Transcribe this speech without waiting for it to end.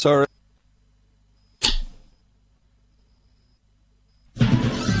Sorry.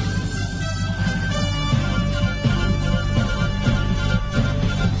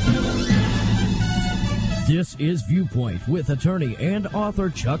 This is Viewpoint with attorney and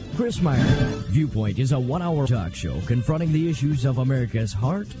author Chuck Crismier. Viewpoint is a one-hour talk show confronting the issues of America's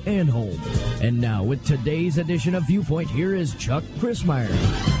heart and home. And now, with today's edition of Viewpoint, here is Chuck Crismier.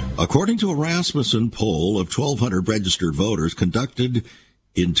 According to a Rasmussen poll of 1,200 registered voters conducted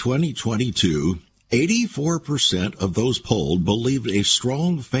in 2022, 84% of those polled believed a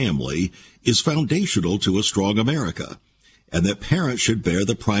strong family is foundational to a strong America, and that parents should bear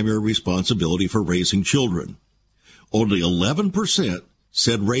the primary responsibility for raising children. Only 11%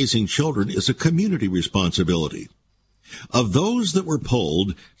 said raising children is a community responsibility. Of those that were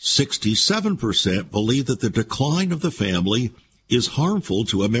polled, 67% believe that the decline of the family is harmful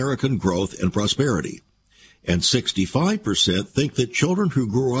to American growth and prosperity. And 65% think that children who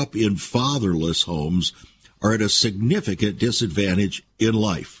grew up in fatherless homes are at a significant disadvantage in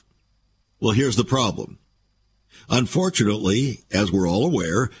life. Well, here's the problem. Unfortunately, as we're all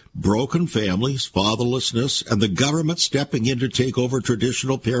aware, broken families, fatherlessness, and the government stepping in to take over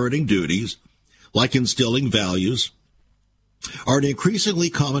traditional parenting duties, like instilling values, are an increasingly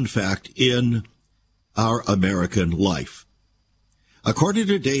common fact in our American life. According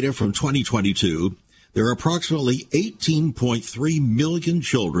to data from 2022, there are approximately 18.3 million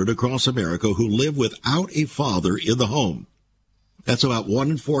children across America who live without a father in the home. That's about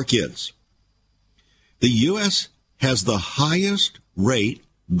 1 in 4 kids. The U.S. has the highest rate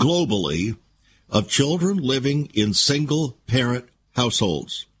globally of children living in single-parent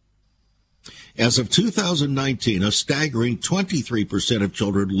households. As of 2019, a staggering 23% of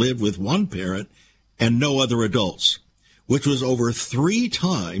children lived with one parent and no other adults, which was over 3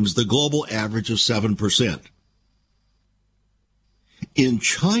 times the global average of 7%. In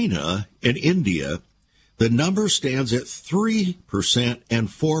China and India, the number stands at 3% and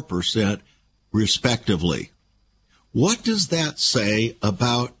 4%, respectively. What does that say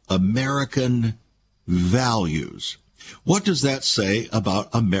about American values? What does that say about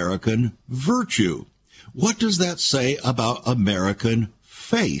American virtue? What does that say about American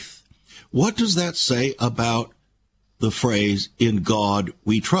faith? What does that say about the phrase, "In God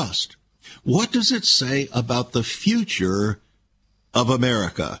we trust"? What does it say about the future of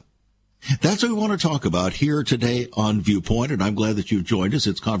America? That's what we want to talk about here today on Viewpoint, and I'm glad that you've joined us.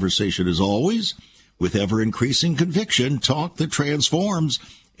 It's conversation as always, with ever-increasing conviction, talk that transforms.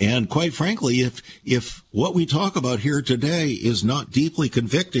 And quite frankly, if what we talk about here today is not deeply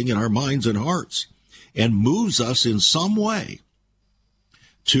convicting in our minds and hearts and moves us in some way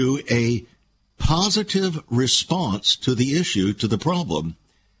to a positive response to the issue, to the problem,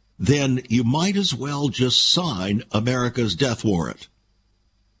 then you might as well just sign America's death warrant.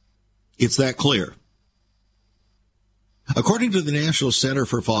 It's that clear. According to the National Center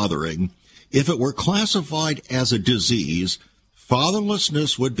for Fathering, if it were classified as a disease,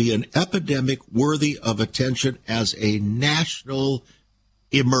 fatherlessness would be an epidemic worthy of attention as a national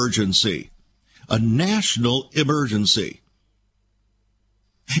emergency. A national emergency.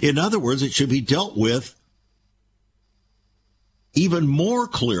 In other words, it should be dealt with even more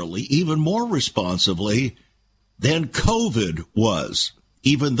clearly, even more responsibly than COVID was,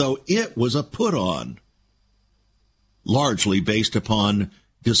 even though it was a put-on, largely based upon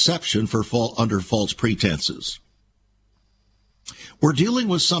deception under false pretenses. We're dealing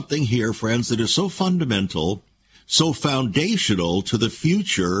with something here, friends, that is so fundamental, so foundational to the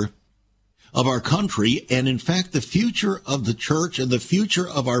future of our country, and in fact, the future of the church and the future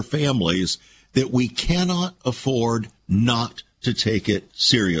of our families, that we cannot afford not to take it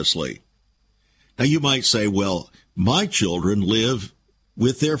seriously. Now, you might say, well, my children live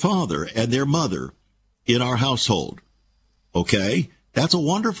with their father and their mother in our household. Okay, that's a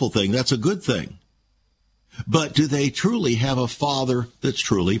wonderful thing. That's a good thing. But do they truly have a father that's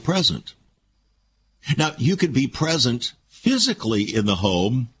truly present? Now, you could be present physically in the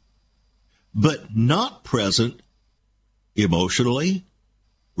home, but not present emotionally,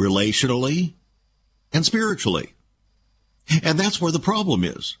 relationally, and spiritually. And that's where the problem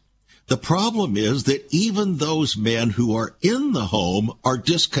is. The problem is that even those men who are in the home are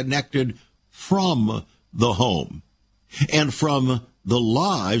disconnected from the home and from the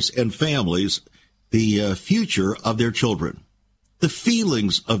lives and families, the future of their children, the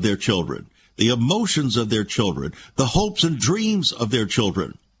feelings of their children, the emotions of their children, the hopes and dreams of their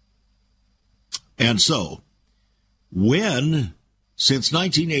children. And so, when, since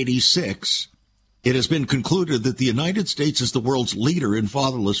 1986, it has been concluded that the United States is the world's leader in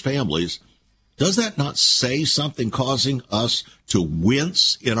fatherless families, Does that not say something, causing us to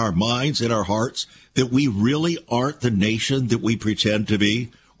wince in our minds, in our hearts, that we really aren't the nation that we pretend to be,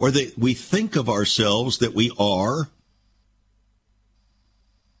 or that we think of ourselves that we are?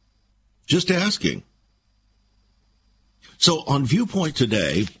 Just asking. So on Viewpoint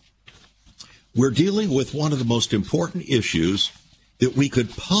today, we're dealing with one of the most important issues that we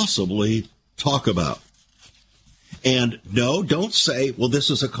could possibly talk about. And no, don't say, well, this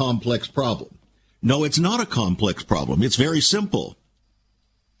is a complex problem. No, it's not a complex problem. It's very simple.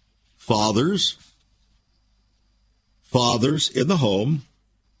 Fathers in the home,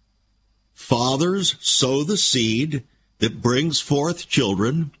 fathers sow the seed that brings forth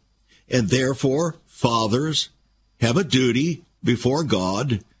children, and therefore fathers have a duty before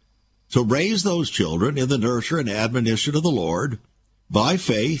God to raise those children in the nurture and admonition of the Lord by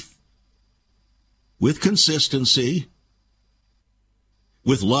faith, with consistency,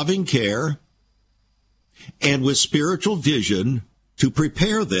 with loving care, and with spiritual vision to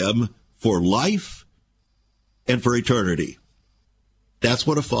prepare them for life and for eternity. That's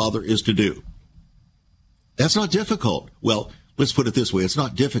what a father is to do. That's not difficult. Well, let's put it this way. It's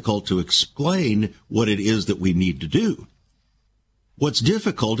not difficult to explain what it is that we need to do. What's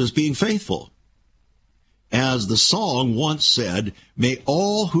difficult is being faithful. As the song once said, may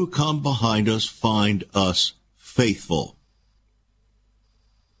all who come behind us find us faithful.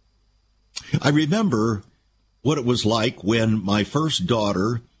 I remember what it was like when my first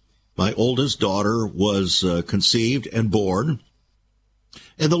daughter, my oldest daughter, was conceived and born.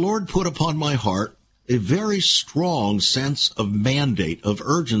 And the Lord put upon my heart a very strong sense of mandate, of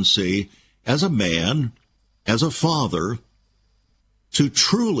urgency as a man, as a father, to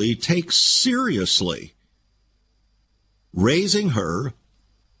truly take seriously raising her,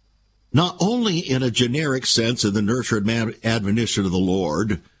 not only in a generic sense in the nurture and admonition of the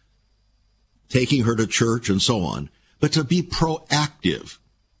Lord, taking her to church and so on, but to be proactive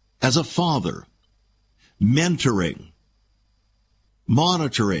as a father, mentoring,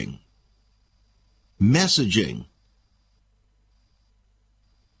 monitoring, messaging,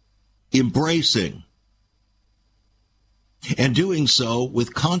 embracing, and doing so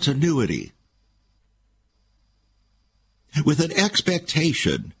with continuity, with an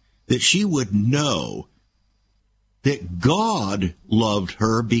expectation that she would know that God loved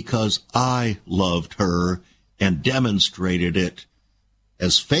her because I loved her and demonstrated it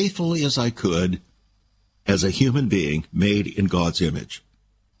as faithfully as I could as a human being made in God's image.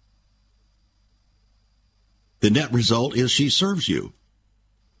 The net result is she serves you.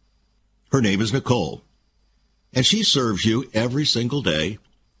 Her name is Nicole, and she serves you every single day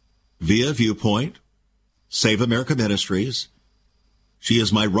via Viewpoint, Save America Ministries. She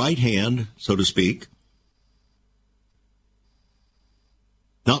is my right hand, so to speak.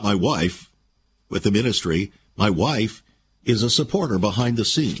 Not my wife with the ministry. My wife is a supporter behind the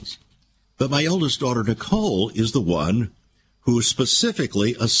scenes. But my eldest daughter, Nicole, is the one who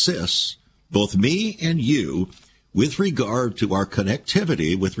specifically assists both me and you with regard to our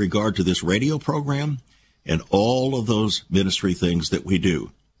connectivity, with regard to this radio program and all of those ministry things that we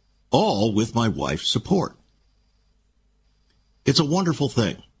do, all with my wife's support. It's a wonderful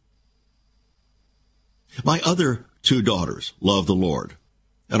thing. My other two daughters love the Lord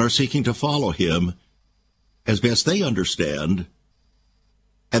and are seeking to follow him as best they understand,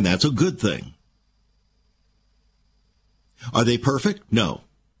 and that's a good thing. Are they perfect? No.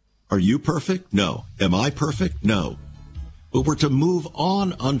 Are you perfect? No. Am I perfect? No. But we're to move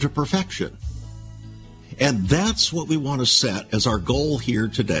on unto perfection. And that's what we want to set as our goal here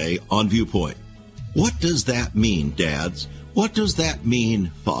today on Viewpoint. What does that mean, dads? What does that mean,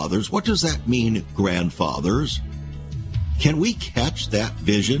 fathers? What does that mean, grandfathers? Can we catch that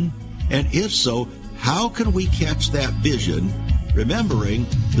vision? And if so, how can we catch that vision, remembering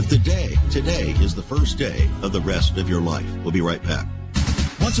that today is the first day of the rest of your life? We'll be right back.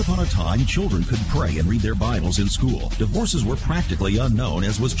 Once upon a time, children could pray and read their Bibles in school. Divorces were practically unknown,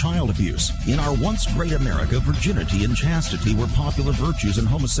 as was child abuse. In our once great America, virginity and chastity were popular virtues, and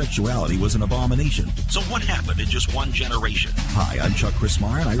homosexuality was an abomination. So what happened in just one generation? Hi, I'm Chuck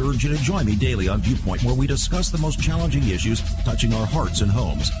Chrismire, and I urge you to join me daily on Viewpoint, where we discuss the most challenging issues touching our hearts and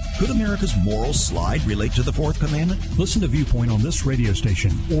homes. Could America's moral slide relate to the Fourth Commandment? Listen to Viewpoint on this radio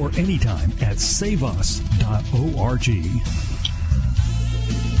station or anytime at saveus.org.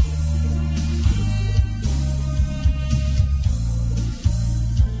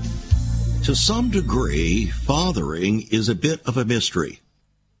 To some degree, fathering is a bit of a mystery.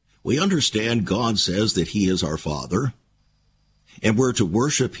 We understand God says that he is our Father, and we're to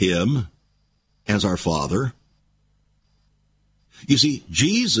worship him as our Father. You see,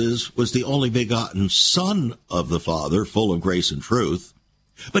 Jesus was the only begotten Son of the Father, full of grace and truth.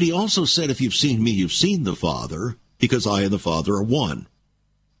 But he also said, if you've seen me, you've seen the Father, because I and the Father are one.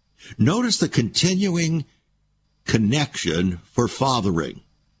 Notice the continuing connection for fathering.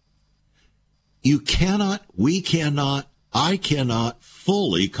 I cannot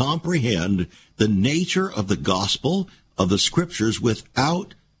fully comprehend the nature of the gospel of the scriptures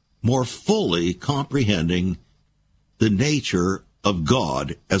without more fully comprehending the nature of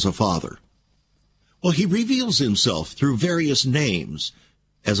God as a father. Well, he reveals himself through various names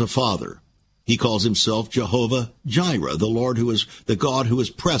as a father. He calls himself Jehovah Jireh, the Lord who is the God who is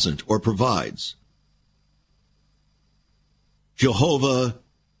present or provides. Jehovah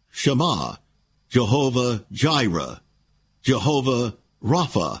Shammah, Jehovah Jireh, Jehovah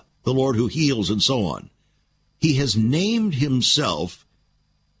Rapha, the Lord who heals, and so on. He has named himself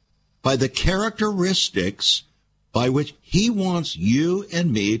by the characteristics by which he wants you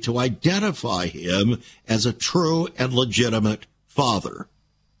and me to identify him as a true and legitimate father.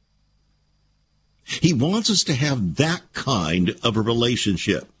 He wants us to have that kind of a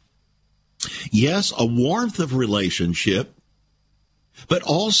relationship. Yes, a warmth of relationship, but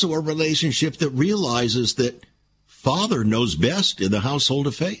also a relationship that realizes that Father knows best in the household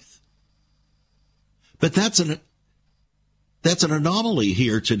of faith. But that's an anomaly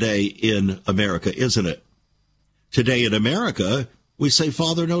here today in America, isn't it? Today in America, we say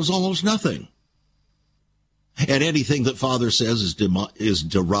Father knows almost nothing. And anything that Father says is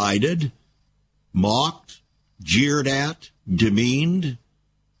derided, mocked, jeered at, demeaned.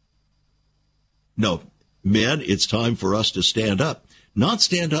 No, men, it's time for us to stand up. Not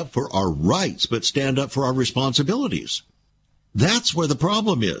stand up for our rights, but stand up for our responsibilities. That's where the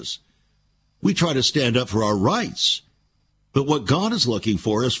problem is. We try to stand up for our rights, but what God is looking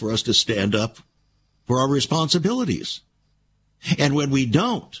for is for us to stand up for our responsibilities. And when we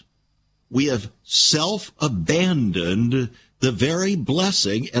don't, we have self-abandoned the very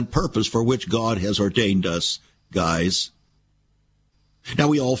blessing and purpose for which God has ordained us, guys. Now,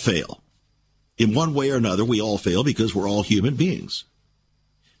 we all fail. In one way or another, we all fail because we're all human beings.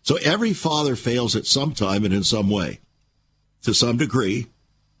 So every father fails at some time and in some way, to some degree,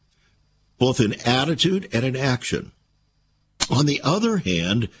 both in attitude and in action. On the other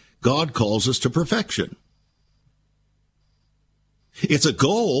hand, God calls us to perfection. It's a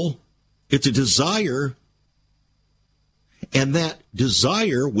goal, it's a desire, and that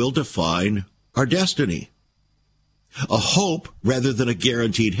desire will define our destiny. A hope rather than a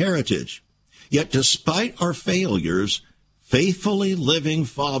guaranteed heritage. Yet despite our failures, faithfully living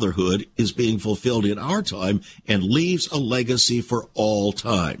fatherhood is being fulfilled in our time and leaves a legacy for all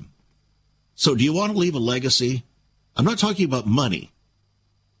time. So do you want to leave a legacy? I'm not talking about money.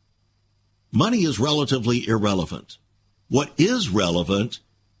 Money is relatively irrelevant. What is relevant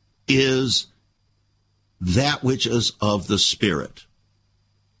is that which is of the Spirit.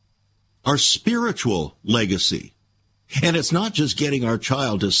 Our spiritual legacy. And it's not just getting our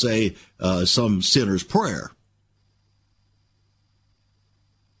child to say some sinner's prayer,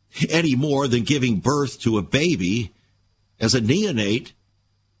 any more than giving birth to a baby as a neonate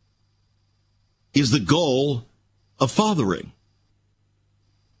is the goal of fathering.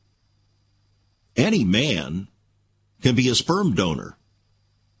 Any man can be a sperm donor,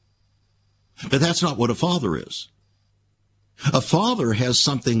 but that's not what a father is. A father has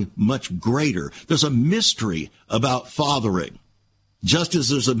something much greater. There's a mystery about fathering, just as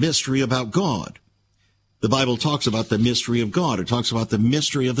there's a mystery about God. The Bible talks about the mystery of God. It talks about the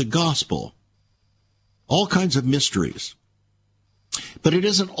mystery of the gospel. All kinds of mysteries. But it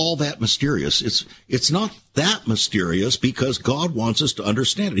isn't all that mysterious. It's not that mysterious because God wants us to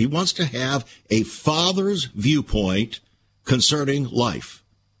understand it. He wants to have a father's viewpoint concerning life.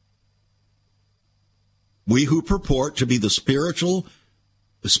 We who purport to be the spiritual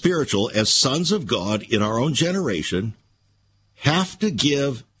as sons of God in our own generation have to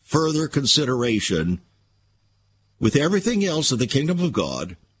give further consideration with everything else of the kingdom of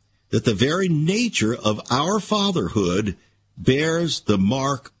God that the very nature of our fatherhood bears the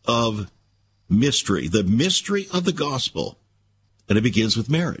mark of mystery, the mystery of the gospel. And it begins with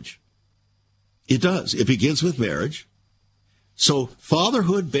marriage. It does. It begins with marriage. So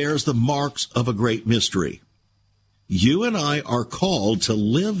fatherhood bears the marks of a great mystery. You and I are called to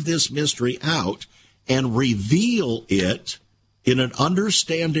live this mystery out and reveal it in an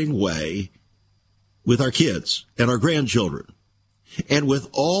understanding way with our kids and our grandchildren and with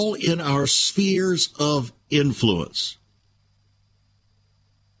all in our spheres of influence.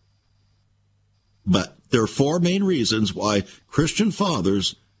 But there are four main reasons why Christian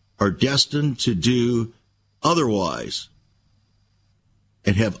fathers are destined to do otherwise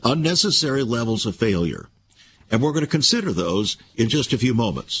and have unnecessary levels of failure. And we're going to consider those in just a few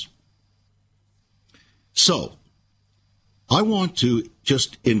moments. So, I want to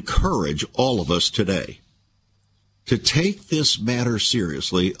just encourage all of us today to take this matter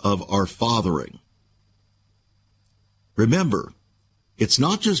seriously of our fathering. Remember, it's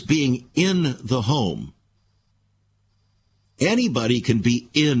not just being in the home. Anybody can be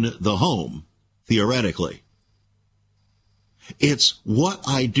in the home, theoretically. It's what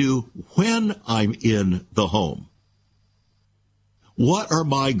I do when I'm in the home. What are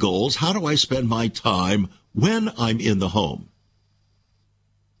my goals? How do I spend my time when I'm in the home?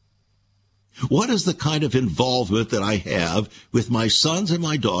 What is the kind of involvement that I have with my sons and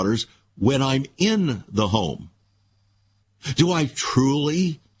my daughters when I'm in the home? Do I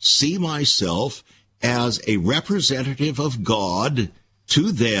truly see myself as a representative of God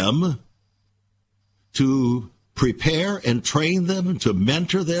to them, to prepare and train them, and to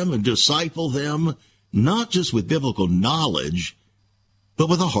mentor them and disciple them, not just with biblical knowledge, but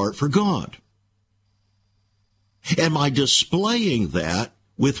with a heart for God? Am I displaying that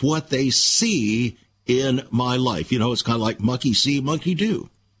with what they see in my life? You know, it's kind of like monkey see, monkey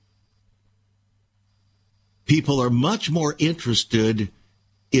do. People are much more interested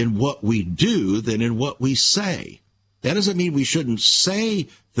in what we do than in what we say. That doesn't mean we shouldn't say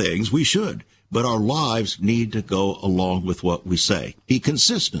things. We should. But our lives need to go along with what we say. Be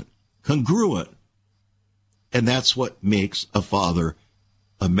consistent, congruent. And that's what makes a father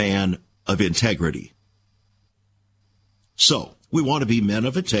a man of integrity. So, we want to be men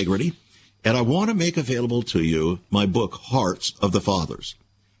of integrity, and I want to make available to you my book, Hearts of the Fathers,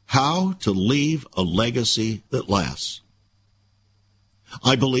 How to Leave a Legacy That Lasts.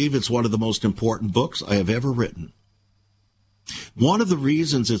 I believe it's one of the most important books I have ever written. One of the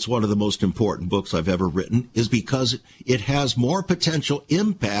reasons it's one of the most important books I've ever written is because it has more potential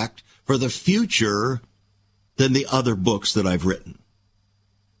impact for the future than the other books that I've written.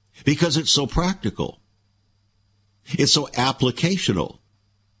 Because it's so practical. It's so applicational.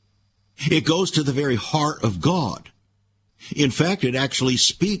 It goes to the very heart of God. In fact, it actually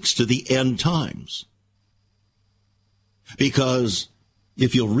speaks to the end times. Because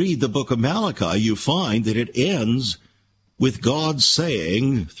if you'll read the book of Malachi, you find that it ends with God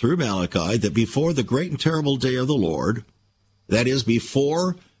saying through Malachi that before the great and terrible day of the Lord, that is,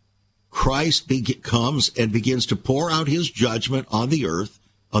 before Christ comes and begins to pour out his judgment on the earth,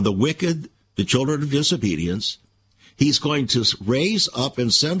 on the wicked, the children of disobedience, he's going to raise up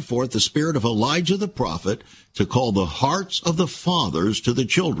and send forth the spirit of Elijah the prophet to call the hearts of the fathers to the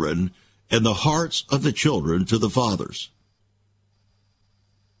children and the hearts of the children to the fathers.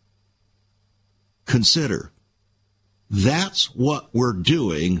 Consider, that's what we're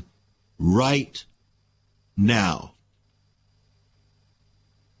doing right now.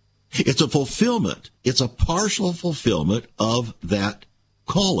 It's a fulfillment. It's a partial fulfillment of that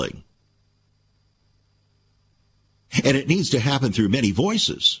calling. And it needs to happen through many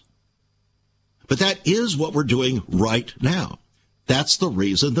voices. But that is what we're doing right now. That's the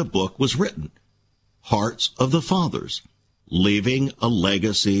reason the book was written. Hearts of the Fathers, Leaving a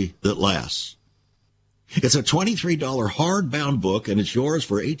Legacy That Lasts. It's a $23 hardbound book, and it's yours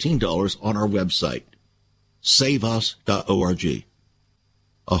for $18 on our website, saveus.org.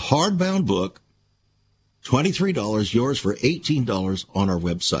 A hardbound book, $23, yours for $18 on our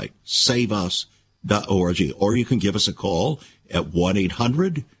website, saveus.org. Or you can give us a call at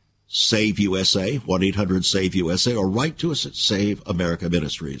 1-800-SAVE-USA, 1-800-SAVE-USA, or write to us at Save America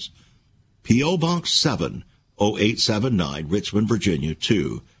Ministries. P.O. Box 70879, Richmond, Virginia,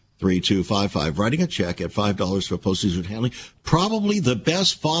 23255. Writing a check at $5 for postage and handling. Probably the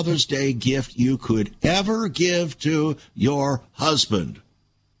best Father's Day gift you could ever give to your husband,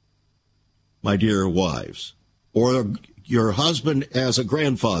 my dear wives, or your husband as a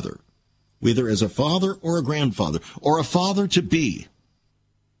grandfather, either as a father or a grandfather, or a father-to-be.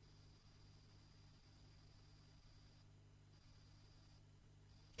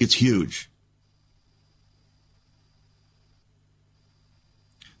 It's huge.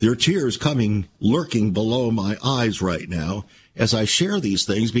 There are tears lurking below my eyes right now as I share these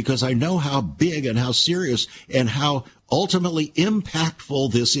things, because I know how big and how serious and how ultimately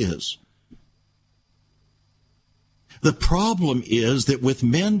impactful this is. The problem is that with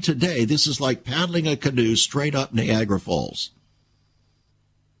men today, this is like paddling a canoe straight up Niagara Falls.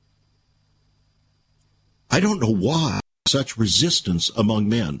 I don't know why such resistance among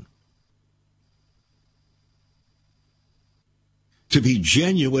men to be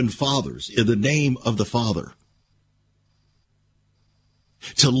genuine fathers in the name of the Father,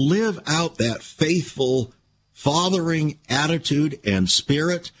 to live out that faithful fathering attitude and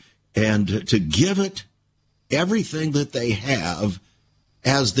spirit, and to give it everything that they have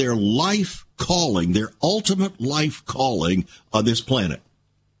as their life calling, their ultimate life calling on this planet.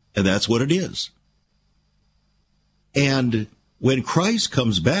 And that's what it is. And when Christ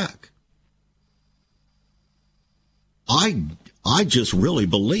comes back, I just really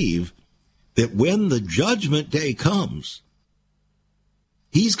believe that when the judgment day comes,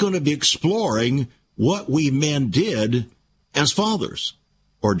 he's going to be exploring what we men did as fathers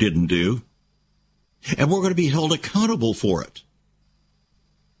or didn't do, and we're going to be held accountable for it.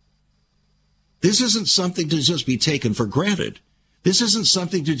 This isn't something to just be taken for granted. This isn't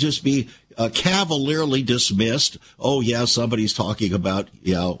something to just be cavalierly dismissed. Oh, yeah, somebody's talking about,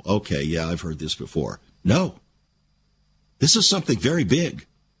 yeah, okay, yeah, I've heard this before. No. This is something very big.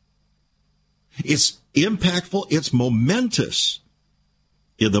 It's impactful. It's momentous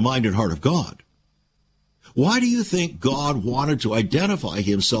in the mind and heart of God. Why do you think God wanted to identify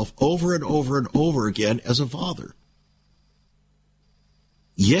himself over and over and over again as a father?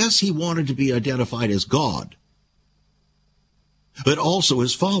 Yes, he wanted to be identified as God, but also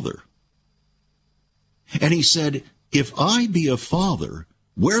as Father. And he said, if I be a father,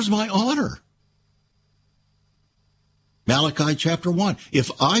 where's my honor? Malachi chapter 1. If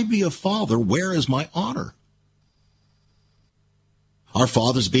I be a father, where is my honor? Are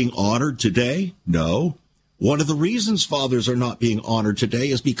fathers being honored today? No. One of the reasons fathers are not being honored today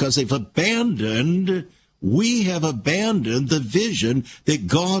is because we have abandoned the vision that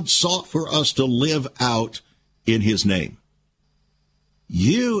God sought for us to live out in his name.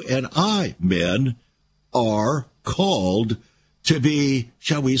 You and I, men, are called to be,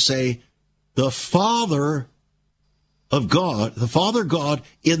 shall we say, the Father of God, the Father God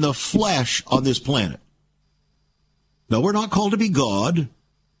in the flesh on this planet. No, we're not called to be God,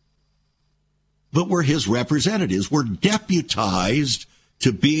 but we're his representatives. We're deputized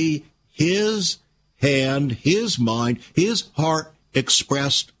to be his hand, his mind, his heart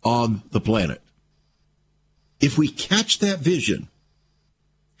expressed on the planet. If we catch that vision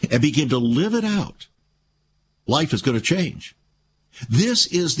and begin to live it out, life is going to change. This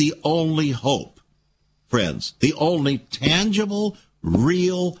is the only hope, friends, the only tangible,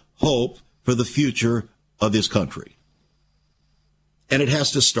 real hope for the future of this country. And it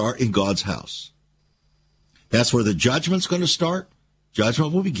has to start in God's house. That's where the judgment's going to start.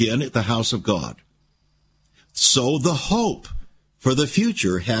 Judgment will begin at the house of God. So the hope for the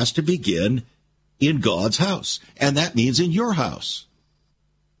future has to begin in God's house. And that means in your house,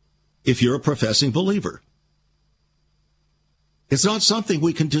 if you're a professing believer. It's not something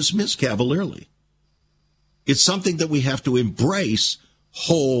we can dismiss cavalierly. It's something that we have to embrace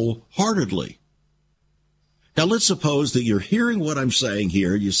wholeheartedly. Now, let's suppose that you're hearing what I'm saying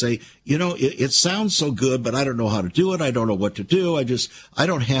here. You say, it sounds so good, but I don't know how to do it. I don't know what to do. I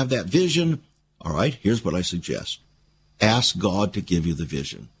don't have that vision. All right, here's what I suggest. Ask God to give you the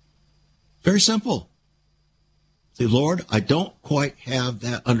vision. Very simple. Say, Lord, I don't quite have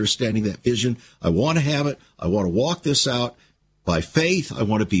that understanding, that vision. I want to have it. I want to walk this out by faith. I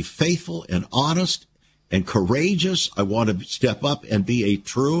want to be faithful and honest and courageous. I want to step up and be a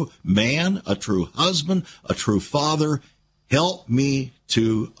true man, a true husband, a true father. Help me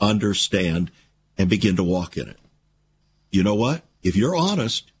to understand and begin to walk in it. You know what? If you're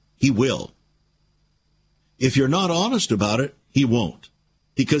honest, he will. If you're not honest about it, he won't,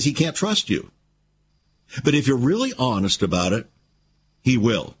 because he can't trust you. But if you're really honest about it, he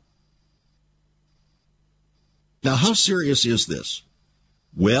will. Now, how serious is this?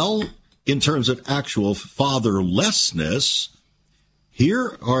 Well, in terms of actual fatherlessness,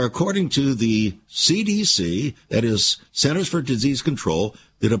 here are, according to the CDC, that is Centers for Disease Control,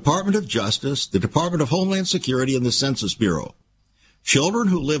 the Department of Justice, the Department of Homeland Security, and the Census Bureau. Children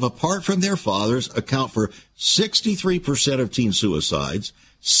who live apart from their fathers account for 63% of teen suicides,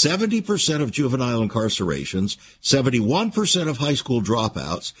 70% of juvenile incarcerations, 71% of high school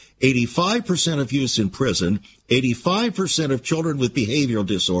dropouts, 85% of youths in prison, 85% of children with behavioral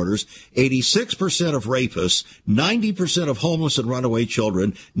disorders, 86% of rapists, 90% of homeless and runaway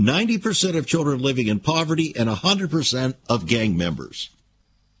children, 90% of children living in poverty, and 100% of gang members.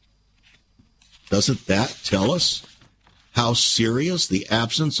 Doesn't that tell us how serious the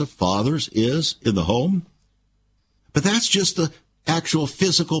absence of fathers is in the home? But that's just the actual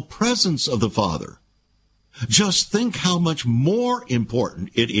physical presence of the father. Just think how much more important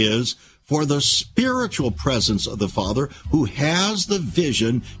it is for the spiritual presence of the father, who has the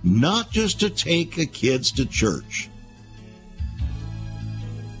vision not just to take the kids to church,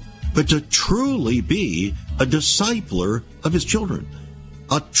 but to truly be a discipler of his children,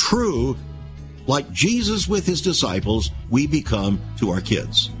 a true like Jesus with his disciples, we become to our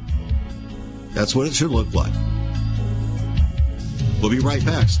kids. That's what it should look like. We'll be right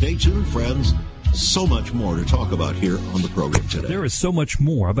back. Stay tuned, friends. So much more to talk about here on the program today. There is so much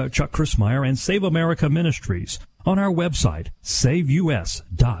more about Chuck Crismier and Save America Ministries on our website, saveus.org.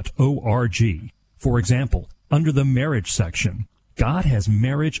 For example, under the marriage section, God has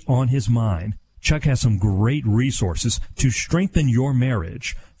marriage on his mind. Chuck has some great resources to strengthen your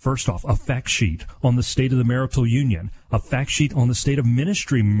marriage. First off, a fact sheet on the state of the marital union, a fact sheet on the state of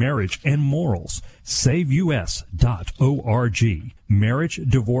ministry, marriage, and morals. SaveUS.org. Marriage,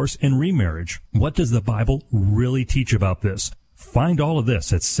 divorce, and remarriage. What does the Bible really teach about this? Find all of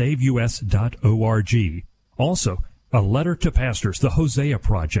this at SaveUS.org. Also, a letter to pastors, the Hosea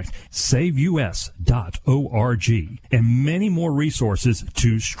Project, SaveUS.org, and many more resources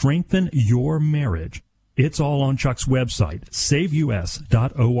to strengthen your marriage. It's all on Chuck's website,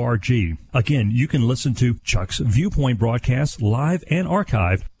 SaveUS.org. Again, you can listen to Chuck's Viewpoint broadcast live and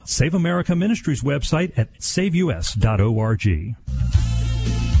archived. Save America Ministries website at SaveUS.org.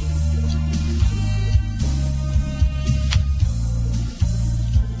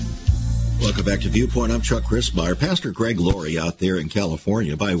 Welcome back to Viewpoint. I'm Chuck Crismier. Pastor Greg Laurie out there in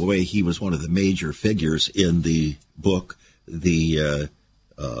California. By the way, he was one of the major figures in the book, the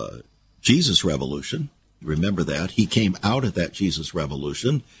Jesus Revolution. Remember that. He came out of that Jesus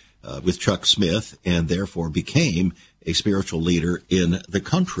Revolution with Chuck Smith and therefore became a spiritual leader in the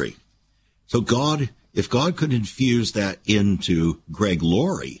country. So if God could infuse that into Greg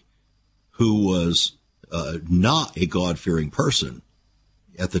Laurie, who was not a God-fearing person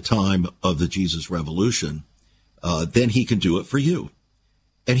at the time of the Jesus Revolution, then he can do it for you.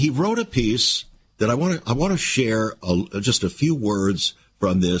 And he wrote a piece that I want to share just a few words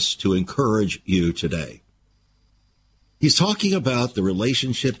from this to encourage you today. He's talking about the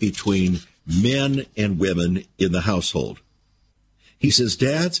relationship between men and women in the household. He says,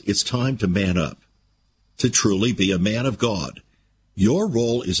 dads, it's time to man up, to truly be a man of God. Your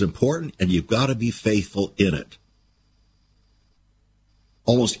role is important, and you've got to be faithful in it.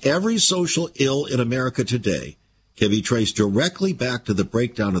 Almost every social ill in America today can be traced directly back to the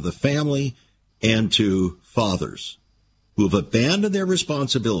breakdown of the family and to fathers who have abandoned their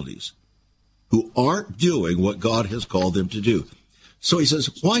responsibilities, who aren't doing what God has called them to do. So he says,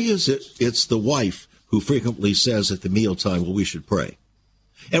 why is it it's the wife who frequently says at the mealtime, well, we should pray?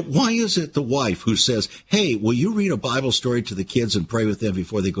 And why is it the wife who says, hey, will you read a Bible story to the kids and pray with them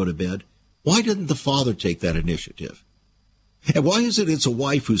before they go to bed? Why didn't the father take that initiative? And why is it it's a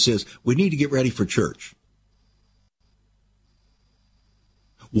wife who says, we need to get ready for church?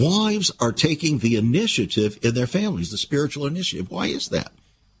 Wives are taking the initiative in their families, the spiritual initiative. Why is that?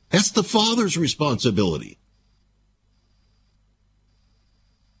 That's the father's responsibility.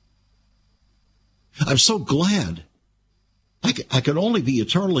 I'm so glad. I can only be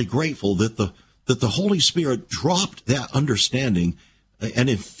eternally grateful that the Holy Spirit dropped that understanding and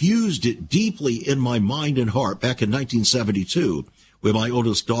infused it deeply in my mind and heart back in 1972 when my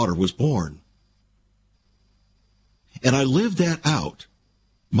oldest daughter was born. And I lived that out.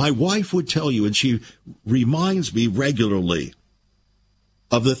 My wife would tell you, and she reminds me regularly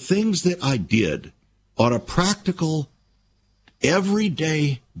of the things that I did on a practical,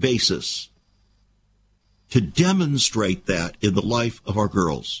 everyday basis to demonstrate that in the life of our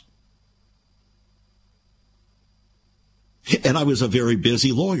girls. And I was a very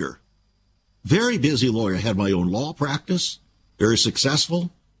busy lawyer. Very busy lawyer. I had my own law practice, very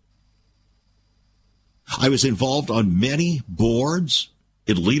successful. I was involved on many boards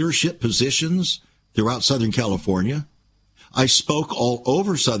in leadership positions throughout Southern California. I spoke all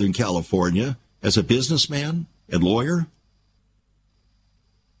over Southern California as a businessman and lawyer.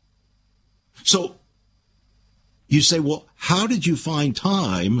 So you say, well, how did you find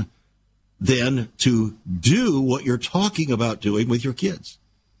time then to do what you're talking about doing with your kids?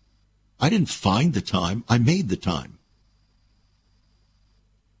 I didn't find the time. I made the time.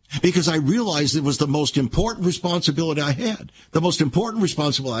 Because I realized it was the most important responsibility I had. The most important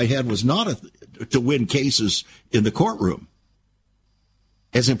responsibility I had was not to win cases in the courtroom,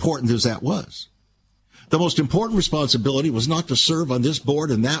 as important as that was. The most important responsibility was not to serve on this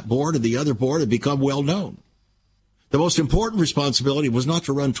board and that board and the other board and become well known. The most important responsibility was not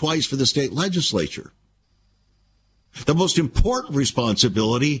to run twice for the state legislature. The most important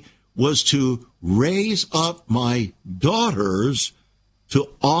responsibility was to raise up my daughters to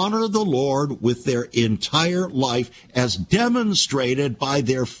honor the Lord with their entire life as demonstrated by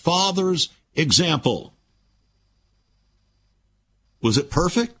their father's example. Was it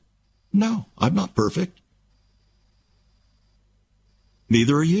perfect? No, I'm not perfect.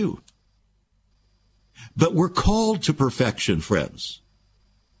 Neither are you. But we're called to perfection, friends.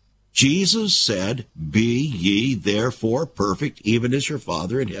 Jesus said, "Be ye therefore perfect, even as your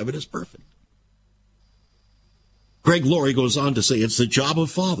Father in heaven is perfect." Greg Laurie goes on to say it's the job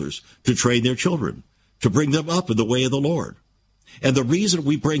of fathers to train their children, to bring them up in the way of the Lord. And the reason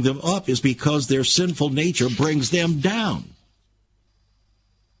we bring them up is because their sinful nature brings them down.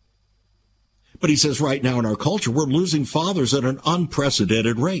 But he says right now in our culture, we're losing fathers at an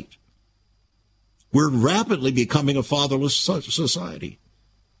unprecedented rate. We're rapidly becoming a fatherless society.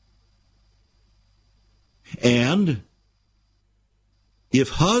 And if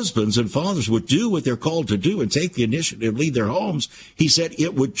husbands and fathers would do what they're called to do and take the initiative, lead their homes, he said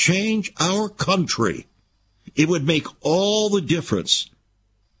it would change our country. It would make all the difference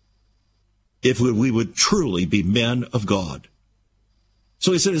if we would truly be men of God.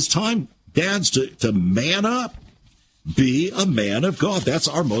 So he said it's time, dads, to man up. Be a man of God. That's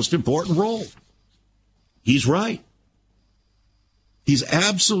our most important role. He's right. He's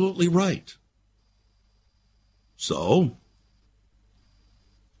absolutely right. So,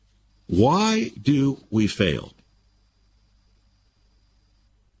 why do we fail?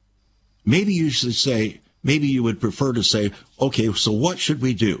 Maybe you should say, maybe you would prefer to say, okay, so what should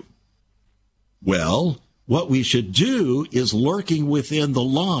we do? Well, what we should do is lurking within the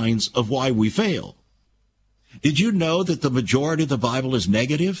lines of why we fail. Did you know that the majority of the Bible is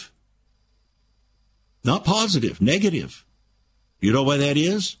negative? Not positive, negative. You know why that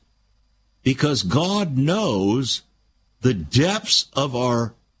is? Because God knows the depths of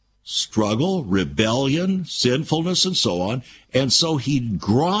our struggle, rebellion, sinfulness, and so on. And so he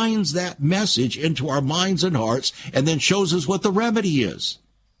grinds that message into our minds and hearts and then shows us what the remedy is.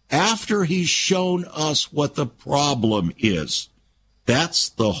 After he's shown us what the problem is. That's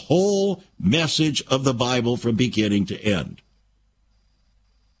the whole message of the Bible from beginning to end.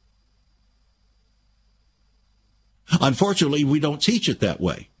 Unfortunately, we don't teach it that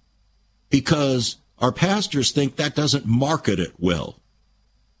way because our pastors think that doesn't market it well.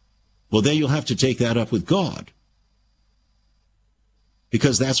 Well, then you'll have to take that up with God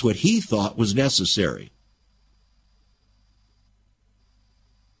because that's what he thought was necessary.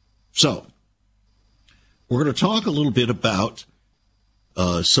 So, we're going to talk a little bit about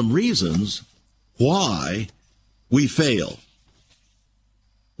some reasons why we fail,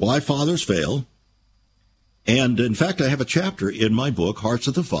 why fathers fail. And, in fact, I have a chapter in my book, Hearts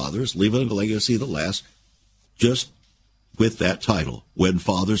of the Fathers, Leaving a Legacy That Lasts, just with that title, When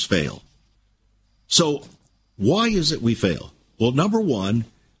Fathers Fail. So, why is it we fail? Well, number one,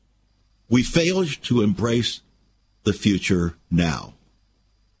 we fail to embrace the future now.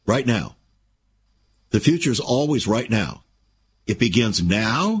 Right now. The future is always right now. It begins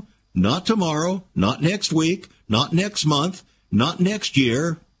now, not tomorrow, not next week, not next month, not next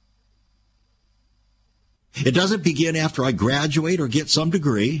year. It doesn't begin after I graduate or get some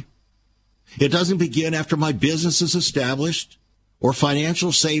degree. It doesn't begin after my business is established or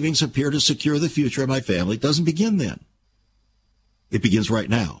financial savings appear to secure the future of my family. It doesn't begin then. It begins right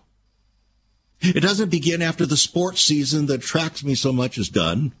now. It doesn't begin after the sports season that attracts me so much is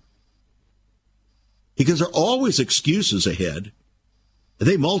done. Because there are always excuses ahead.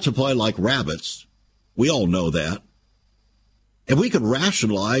 They multiply like rabbits. We all know that. And we can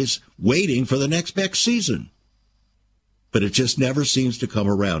rationalize waiting for the next best season. But it just never seems to come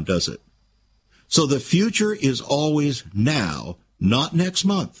around, does it? So the future is always now, not next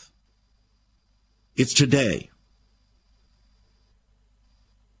month. It's today.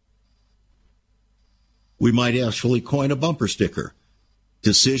 We might actually coin a bumper sticker.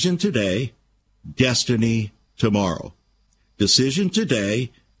 Decision today, destiny tomorrow. Decision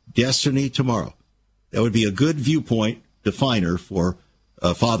today, destiny tomorrow. That would be a good viewpoint definer for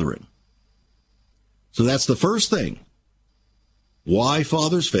fathering. So that's the first thing. Why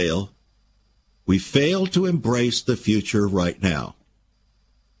fathers fail. We fail to embrace the future right now.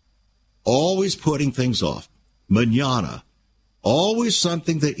 Always putting things off. Mañana. Always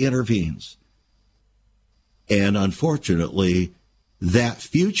something that intervenes. And unfortunately, that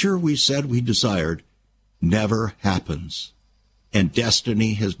future we said we desired never happens. And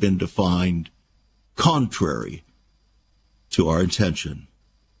destiny has been defined contrary to our intention.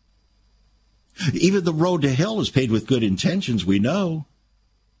 Even the road to hell is paved with good intentions, we know.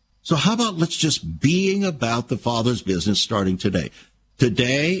 So how about let's just being about the Father's business starting today?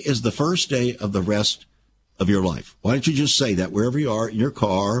 Today is the first day of the rest of your life. Why don't you just say that wherever you are, in your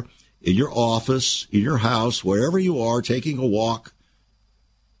car, in your office, in your house, wherever you are, taking a walk.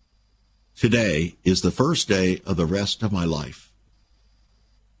 Today is the first day of the rest of my life.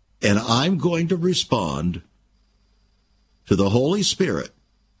 And I'm going to respond to the Holy Spirit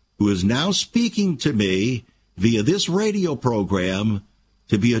who is now speaking to me via this radio program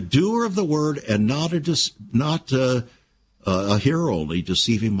to be a doer of the word and not a hearer only,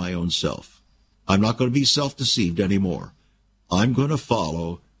 deceiving my own self. I'm not going to be self-deceived anymore. I'm going to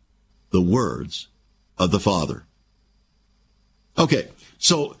follow the words of the Father. Okay,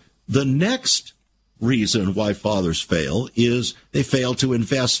 so the next reason why fathers fail is they fail to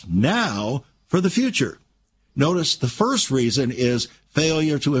invest now for the future. Notice the first reason is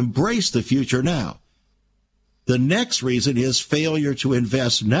failure to embrace the future now. The next reason is failure to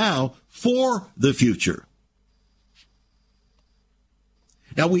invest now for the future.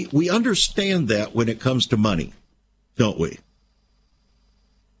 Now, we understand that when it comes to money, don't we?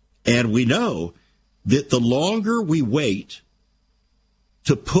 And we know that the longer we wait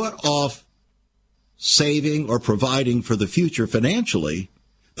to put off saving or providing for the future financially,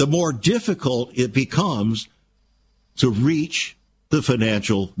 the more difficult it becomes to reach the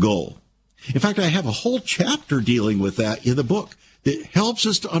financial goal. In fact, I have a whole chapter dealing with that in the book that helps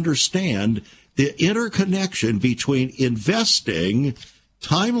us to understand the interconnection between investing,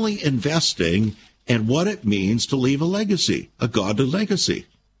 timely investing, and what it means to leave a legacy, a godly legacy.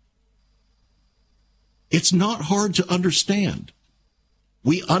 It's not hard to understand.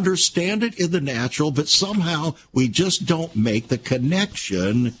 We understand it in the natural, but somehow we just don't make the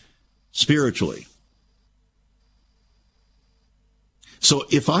connection spiritually. So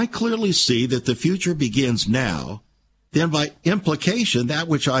if I clearly see that the future begins now, then by implication, that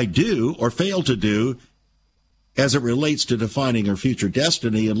which I do or fail to do as it relates to defining our future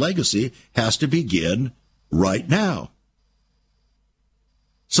destiny and legacy has to begin right now.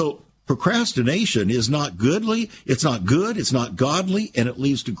 So procrastination is not goodly, it's not good, it's not godly, and it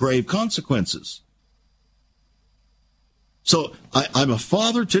leads to grave consequences. So I'm a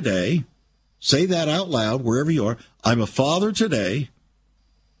father today. Say that out loud wherever you are. I'm a father today,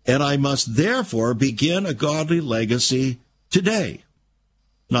 and I must therefore begin a godly legacy today,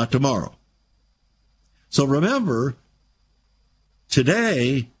 not tomorrow. So remember,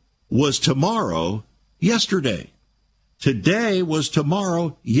 today was tomorrow yesterday. Today was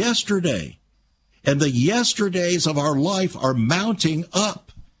tomorrow yesterday. And the yesterdays of our life are mounting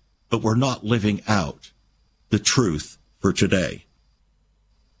up, but we're not living out the truth for today.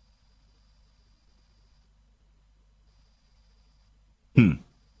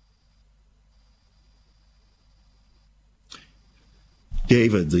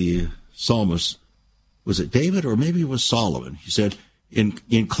 David, the psalmist, was it David or maybe it was Solomon? He said,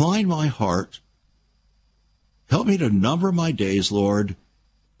 incline my heart, help me to number my days, Lord,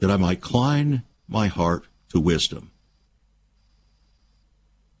 that I might incline my heart to wisdom.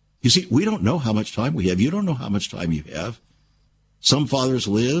 You see, we don't know how much time we have. You don't know how much time you have. Some fathers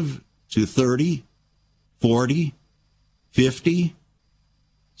live to 30, 40, 50,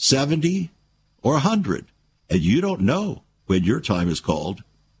 70, or 100, and you don't know when your time is called.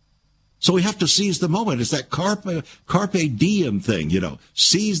 So we have to seize the moment. It's that carpe diem thing,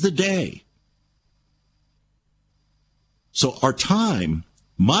 seize the day. So our time,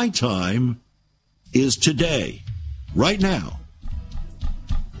 my time, is today, right now.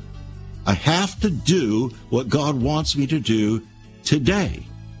 I have to do what God wants me to do today.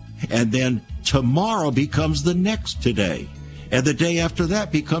 And then tomorrow becomes the next today. And the day after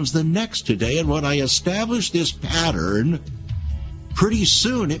that becomes the next today. And when I establish this pattern, pretty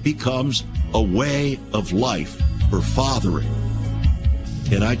soon it becomes a way of life for fathering.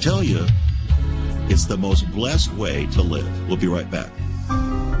 And I tell you, it's the most blessed way to live. We'll be right back.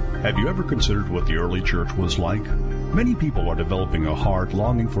 Have you ever considered what the early church was like? Many people are developing a heart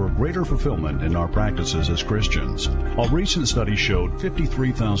longing for a greater fulfillment in our practices as Christians. A recent study showed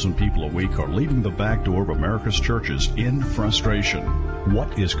 53,000 people a week are leaving the back door of America's churches in frustration.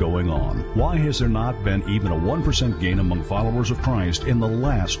 What is going on? Why has there not been even a 1% gain among followers of Christ in the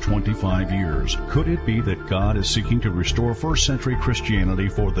last 25 years? Could it be that God is seeking to restore first century Christianity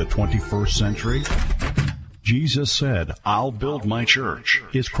for the 21st century? Jesus said, I'll build my church.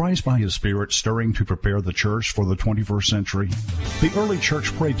 Is Christ by his Spirit stirring to prepare the church for the 21st century? The early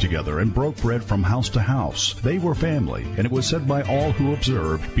church prayed together and broke bread from house to house. They were family, and it was said by all who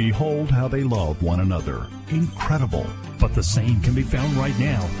observed, behold how they love one another. Incredible. But the same can be found right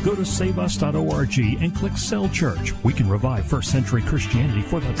now. Go to saveus.org and click Cell Church. We can revive first century Christianity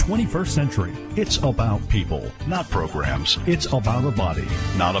for the 21st century. It's about people, not programs. It's about a body,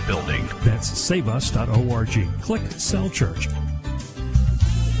 not a building. That's saveus.org. Click Cell Church.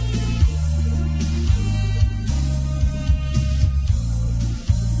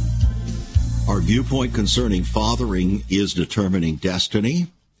 Our viewpoint concerning fathering is determining destiny.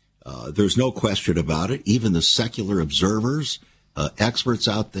 There's no question about it. Even the secular observers experts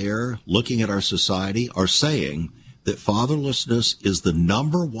out there looking at our society are saying that fatherlessness is the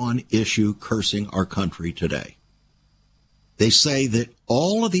number one issue cursing our country today. They say that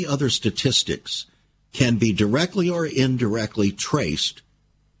all of the other statistics can be directly or indirectly traced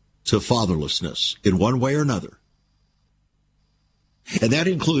to fatherlessness in one way or another. And that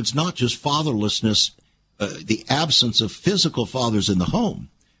includes not just fatherlessness, the absence of physical fathers in the home,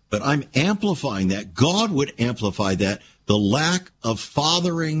 but I'm amplifying that. God would amplify that, the lack of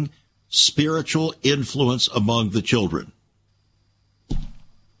fathering spiritual influence among the children.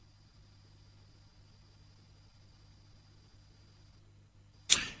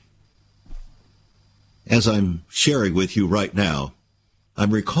 As I'm sharing with you right now,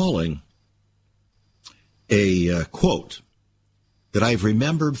 I'm recalling a quote that I've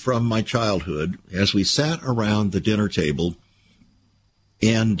remembered from my childhood as we sat around the dinner table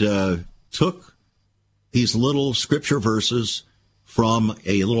and took these little scripture verses from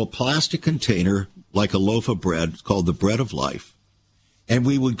a little plastic container like a loaf of bread called the Bread of Life, and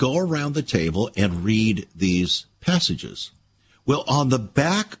we would go around the table and read these passages. Well, on the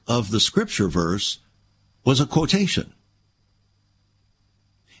back of the scripture verse was a quotation.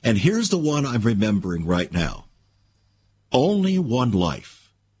 And here's the one I'm remembering right now. Only one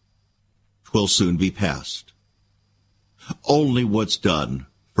life, 'twill soon be past. Only what's done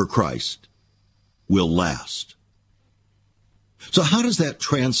for Christ will last. So how does that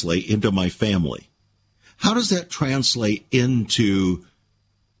translate into my family? How does that translate into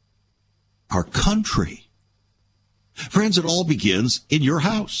our country? Friends, it all begins in your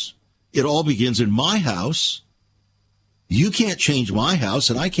house. It all begins in my house. You can't change my house,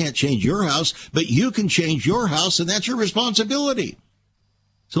 and I can't change your house, but you can change your house, and that's your responsibility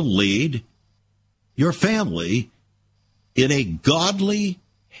to lead your family in a godly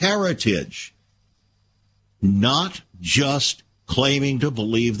heritage, not just claiming to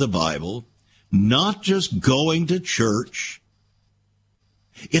believe the Bible, not just going to church.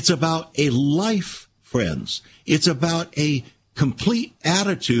 It's about a life, friends. It's about a complete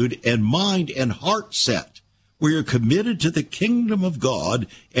attitude and mind and heart set where you're committed to the kingdom of God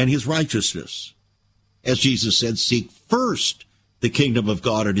and his righteousness. As Jesus said, seek first the kingdom of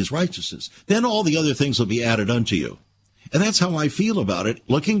God and his righteousness. Then all the other things will be added unto you. And that's how I feel about it,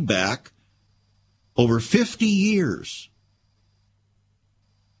 looking back over 50 years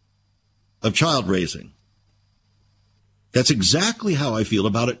of child raising. That's exactly how I feel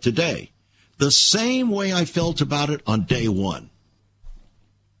about it today. The same way I felt about it on day one.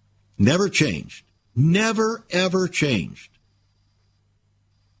 Never changed. Never, ever changed.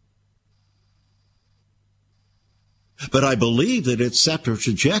 But I believe that it's set a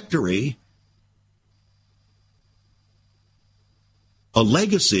trajectory, a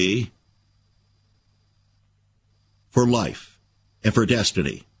legacy for life and for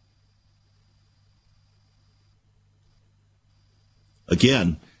destiny.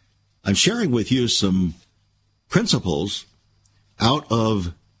 Again, I'm sharing with you some principles out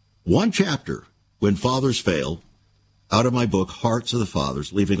of one chapter, When Fathers Fail, out of my book, Hearts of the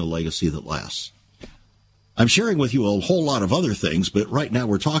Fathers, Leaving a Legacy That Lasts. I'm sharing with you a whole lot of other things, but right now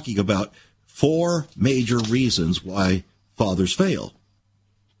we're talking about 4 major reasons why fathers fail.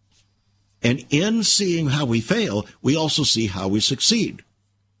 And in seeing how we fail, we also see how we succeed,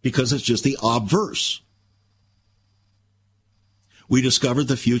 because it's just the obverse. We discovered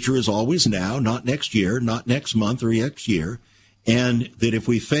the future is always now, not next year, not next month or next year, and that if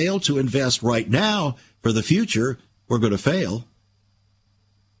we fail to invest right now for the future, we're going to fail.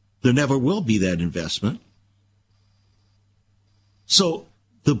 There never will be that investment. So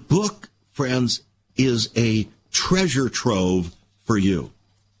the book, friends, is a treasure trove for you.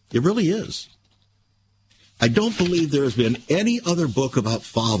 It really is. I don't believe there has been any other book about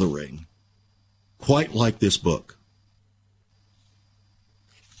fathering quite like this book,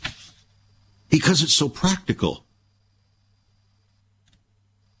 because it's so practical.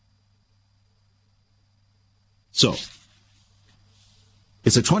 So,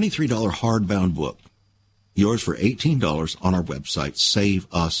 it's a $23 hardbound book. Yours for $18 on our website,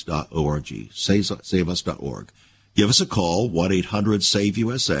 saveus.org. Saveus.org. Give us a call,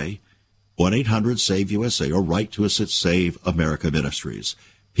 1-800-SAVE-USA, 1-800-SAVE-USA, or write to us at Save America Ministries.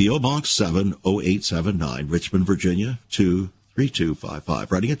 P.O. Box 70879, Richmond, Virginia,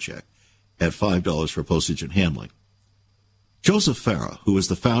 23255. Writing a check at $5 for postage and handling. Joseph Farah, who is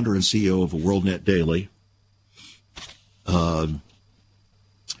the founder and CEO of WorldNet Daily,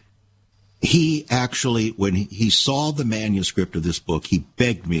 he actually, when he saw the manuscript of this book, he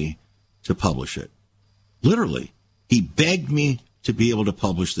begged me to publish it. Literally, he begged me to be able to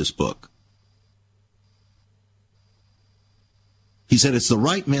publish this book. He said it's the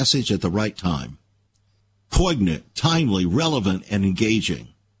right message at the right time. Poignant, timely, relevant, and engaging.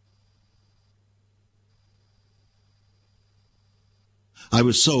 I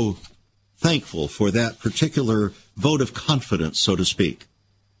was so thankful for that particular vote of confidence, so to speak,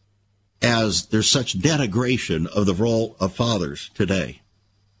 as there's such denigration of the role of fathers today.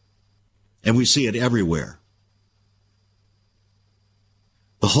 And we see it everywhere.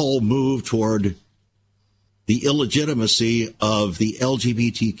 The whole move toward the illegitimacy of the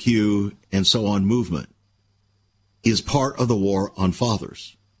LGBTQ and so on movement is part of the war on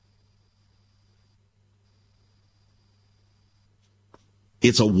fathers.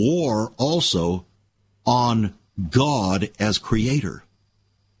 It's a war also on God as creator.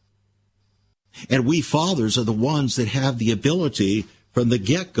 And we fathers are the ones that have the ability from the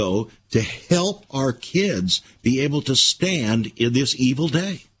get-go to help our kids be able to stand in this evil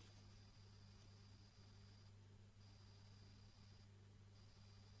day.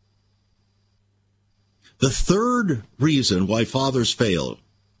 The third reason why fathers fail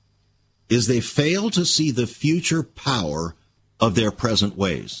is they fail to see the future power of their present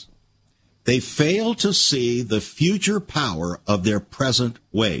ways. They fail to see the future power of their present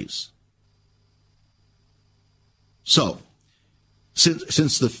ways. So,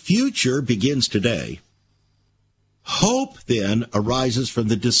 since the future begins today, hope then arises from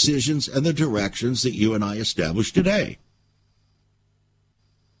the decisions and the directions that you and I establish today.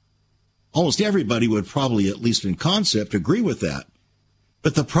 Almost everybody would probably, at least in concept, agree with that.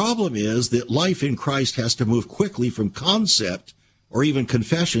 But the problem is that life in Christ has to move quickly from concept or even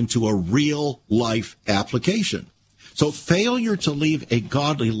confession to a real life application. So failure to leave a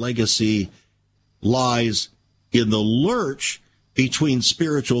godly legacy lies in the lurch between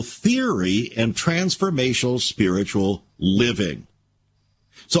spiritual theory and transformational spiritual living.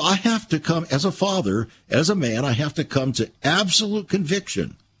 So I have to come, as a father, as a man, I have to come to absolute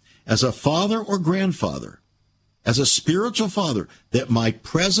conviction, as a father or grandfather, as a spiritual father, that my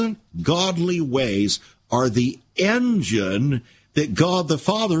present godly ways are the engine that God the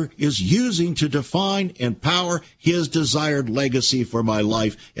Father is using to define and power his desired legacy for my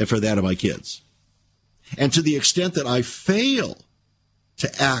life and for that of my kids. And to the extent that I fail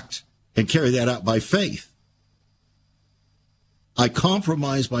to act and carry that out by faith, I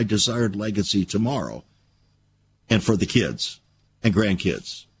compromise my desired legacy tomorrow and for the kids and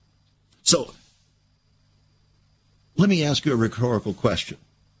grandkids. So, let me ask you a rhetorical question.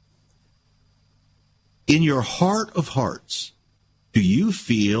 In your heart of hearts, do you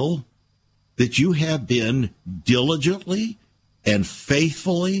feel that you have been diligently and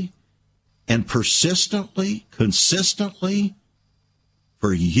faithfully and persistently, consistently,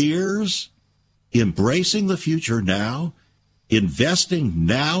 for years, embracing the future now, investing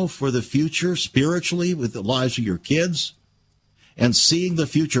now for the future spiritually with the lives of your kids, and seeing the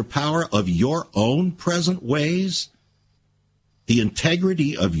future power of your own present ways, the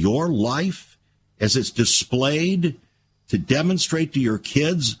integrity of your life as it's displayed to demonstrate to your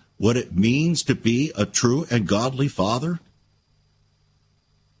kids what it means to be a true and godly father?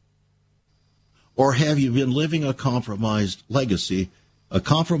 Or have you been living a compromised legacy, a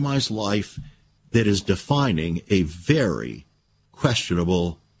compromised life that is defining a very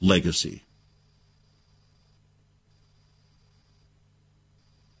questionable legacy?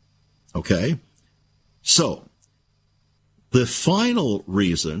 Okay? So, the final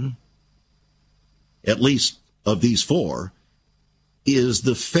reason, at least of these four, is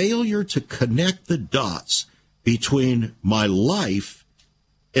the failure to connect the dots between my life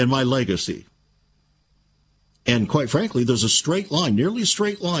and my legacy. And quite frankly, there's a straight line, nearly a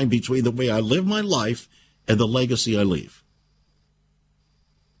straight line between the way I live my life and the legacy I leave.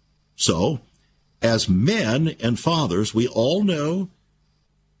 So, as men and fathers, we all know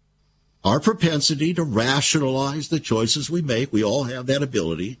our propensity to rationalize the choices we make. We all have that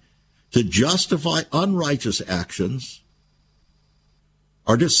ability to justify unrighteous actions.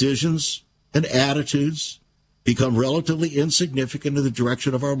 Our decisions and attitudes become relatively insignificant in the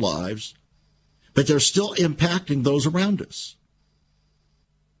direction of our lives, but they're still impacting those around us.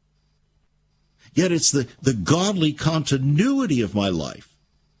 Yet it's the godly continuity of my life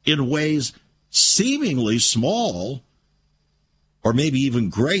in ways seemingly small or maybe even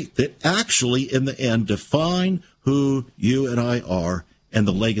great that actually in the end define who you and I are and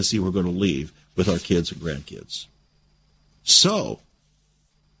the legacy we're going to leave with our kids and grandkids. So,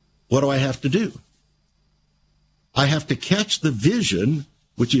 what do I have to do? I have to catch the vision,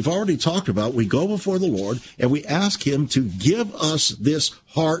 which you've already talked about. We go before the Lord and we ask him to give us this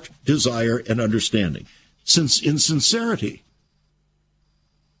heart desire and understanding. Since in sincerity,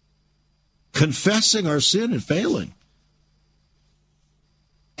 confessing our sin and failing,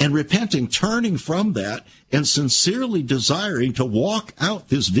 and repenting, turning from that, and sincerely desiring to walk out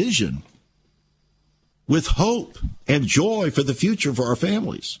this vision with hope and joy for the future for our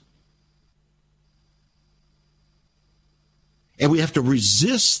families. And we have to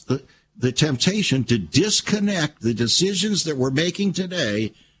resist the temptation to disconnect the decisions that we're making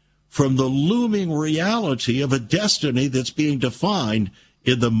today from the looming reality of a destiny that's being defined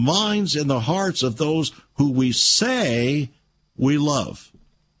in the minds and the hearts of those who we say we love.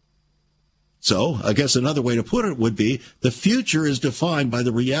 So, I guess another way to put it would be, the future is defined by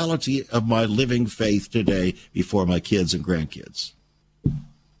the reality of my living faith today before my kids and grandkids.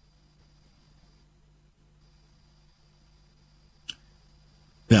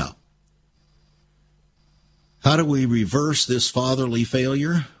 Now, how do we reverse this fatherly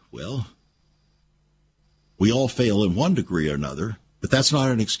failure? Well, we all fail in one degree or another, but that's not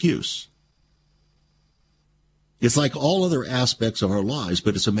an excuse. It's like all other aspects of our lives,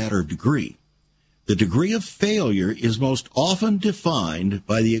 but it's a matter of degree. The degree of failure is most often defined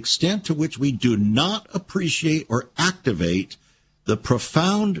by the extent to which we do not appreciate or activate the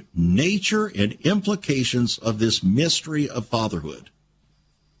profound nature and implications of this mystery of fatherhood.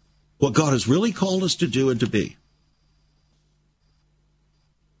 What God has really called us to do and to be.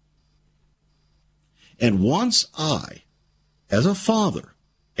 And once I, as a father,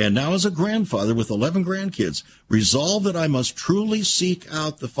 and now as a grandfather with 11 grandkids, resolve that I must truly seek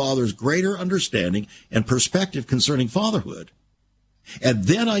out the Father's greater understanding and perspective concerning fatherhood, and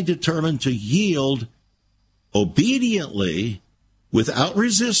then I determine to yield obediently, without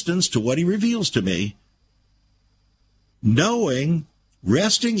resistance to what he reveals to me, knowing,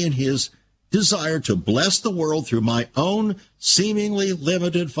 resting in his desire to bless the world through my own seemingly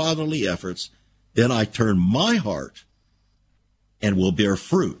limited fatherly efforts, then I turn my heart and will bear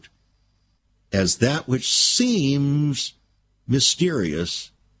fruit as that which seems mysterious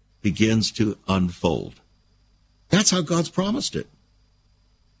begins to unfold. That's how God's promised it.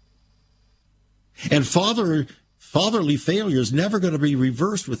 And fatherly failure is never going to be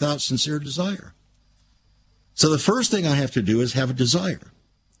reversed without sincere desire. So the first thing I have to do is have a desire.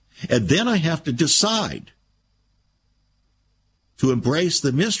 And then I have to decide to embrace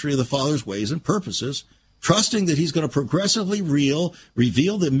the mystery of the Father's ways and purposes, trusting that he's going to progressively reveal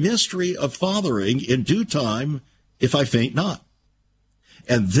the mystery of fathering in due time if I faint not.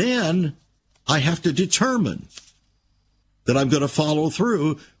 And then I have to determine that I'm going to follow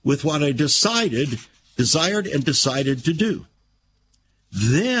through with what I desired and decided to do.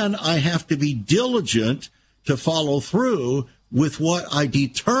 Then I have to be diligent to follow through with what I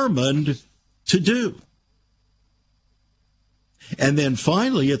determined to do. And then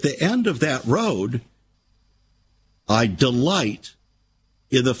finally, at the end of that road, I delight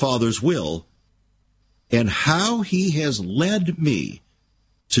in the Father's will and how he has led me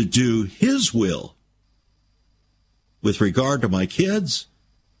to do his will with regard to my kids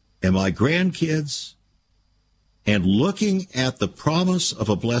and my grandkids, and looking at the promise of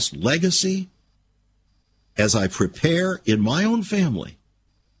a blessed legacy as I prepare in my own family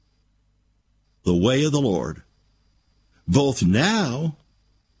the way of the Lord, both now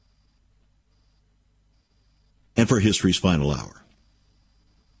and for history's final hour.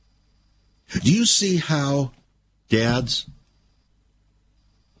 Do you see how, dads,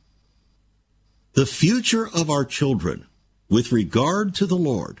 the future of our children with regard to the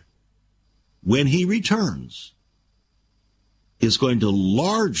Lord, when he returns, is going to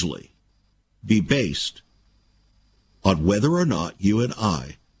largely be based on whether or not you and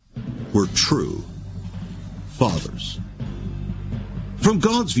I were true fathers? From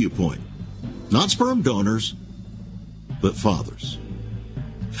God's viewpoint, not sperm donors, but fathers.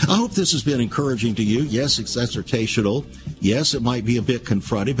 I hope this has been encouraging to you. Yes, it's exhortational. Yes, it might be a bit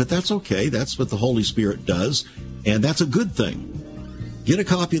confronting, but that's okay. That's what the Holy Spirit does, and that's a good thing. Get a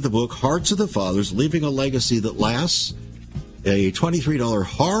copy of the book, Hearts of the Fathers, Leaving a Legacy That Lasts, a $23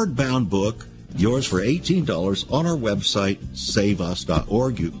 hardbound book, yours for $18 on our website,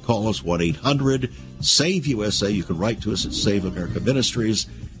 saveus.org. You can call us 1-800-SAVE-USA. You can write to us at Save America Ministries.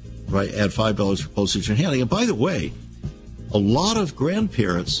 Right, add $5 for postage and handling. And by the way, a lot of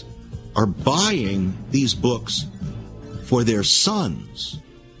grandparents are buying these books for their sons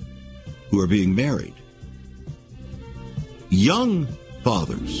who are being married. Young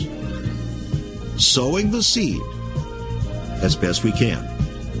fathers, sowing the seed as best we can.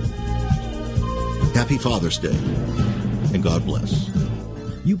 Happy Father's Day, and God bless.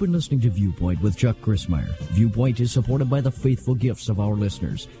 You've been listening to Viewpoint with Chuck Crismier. Viewpoint is supported by the faithful gifts of our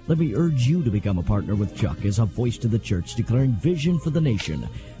listeners. Let me urge you to become a partner with Chuck as a voice to the church declaring vision for the nation.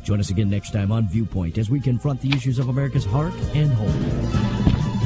 Join us again next time on Viewpoint as we confront the issues of America's heart and home.